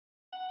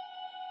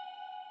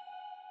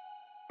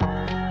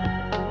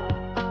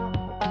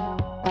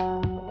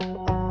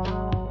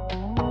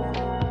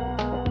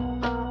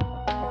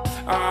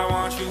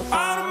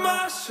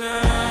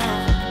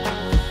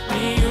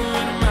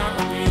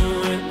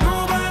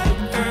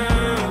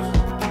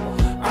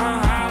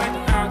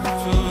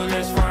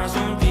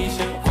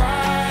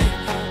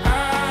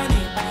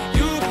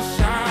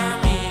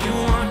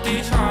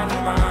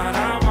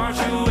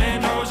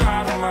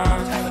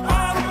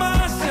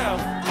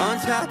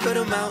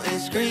mountain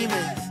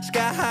screaming,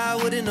 sky high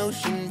with an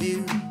ocean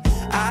view.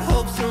 I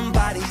hope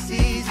somebody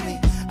sees me,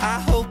 I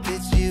hope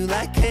it's you,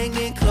 like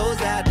hanging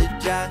clothes out to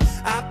dry.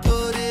 I put